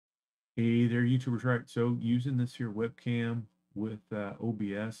Hey there, YouTubers, right? So using this here webcam with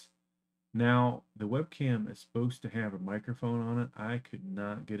OBS. Now, the webcam is supposed to have a microphone on it. I could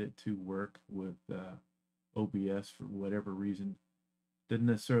not get it to work with OBS for whatever reason. Doesn't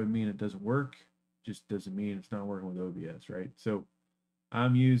necessarily mean it doesn't work, just doesn't mean it's not working with OBS, right? So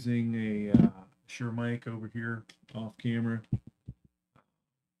I'm using a Shure mic over here off camera.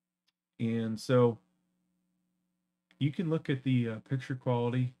 And so you can look at the picture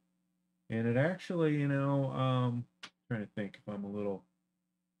quality, and it actually, trying to think if I'm a little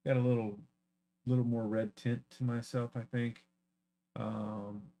got a little more red tint to myself, I think.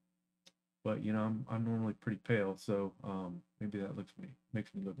 Um, but I'm normally pretty pale, so maybe that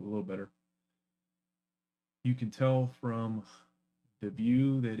makes me look a little better. You can tell from the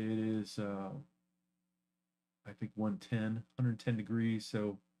view that it is I think 110 degrees,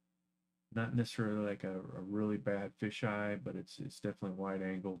 so not necessarily like a really bad fisheye, but it's definitely wide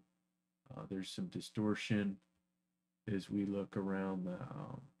angle. There's some distortion as we look around the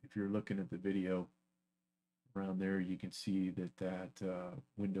if you're looking at the video around there, you can see that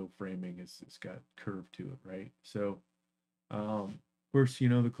window framing is got curve to it, right? So, of course,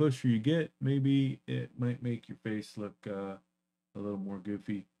 the closer you get, maybe it might make your face look a little more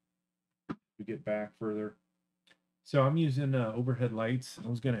goofy. We get back further. So I'm using overhead lights. I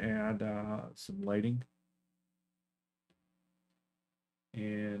was going to add some lighting,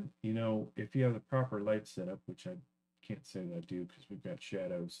 and if you have the proper light setup, which I can't say that I do because we've got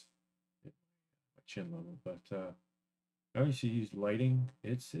shadows at my chin level, but I always use lighting.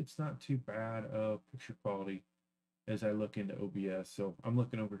 It's not too bad of picture quality as I look into OBS. So I'm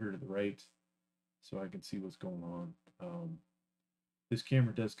looking over here to the right so I can see what's going on. This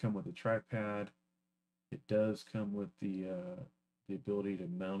camera does come with a tripod. It does come with the ability to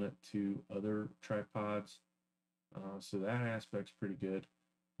mount it to other tripods. So that aspect's pretty good.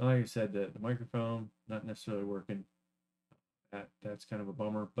 Like I said, the microphone not necessarily working. That's kind of a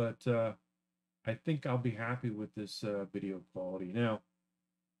bummer, but I think I'll be happy with this video quality. Now,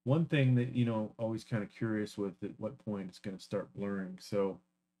 one thing that always kind of curious with at what point it's going to start blurring. So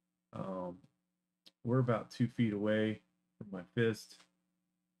um, we're about 2 feet away from my fist,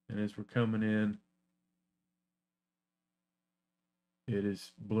 and as we're coming in, it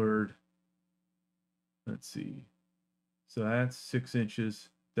is blurred. Let's see. So that's 6 inches,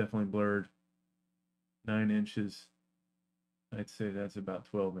 definitely blurred. 9 inches, I'd say that's about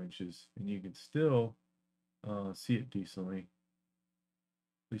 12 inches, and you can still see it decently.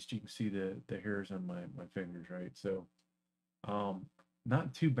 At least you can see the hairs on my fingers, right? So um,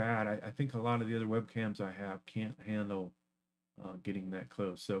 not too bad. I think a lot of the other webcams I have can't handle getting that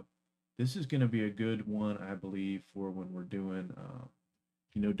close. So this is going to be a good one, I believe, for when we're doing,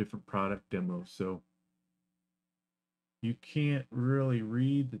 different product demos. So you can't really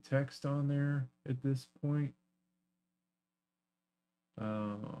read the text on there at this point.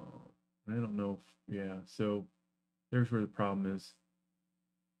 I don't know if, yeah. So there's where the problem is.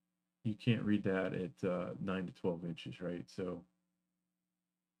 You can't read that at 9 to 12 inches, right? So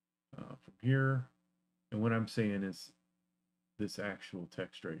from here, and what I'm saying is this actual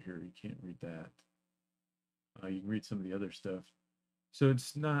text right here, you can't read that. You can read some of the other stuff. So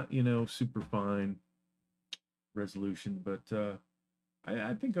it's not, super fine resolution, but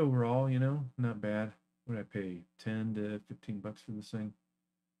I think overall, not bad. What did I pay? 10 to 15 bucks for this thing.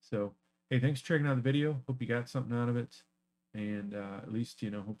 So, hey, thanks for checking out the video. Hope you got something out of it. And at least,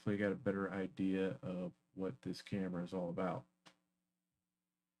 hopefully you got a better idea of what this camera is all about.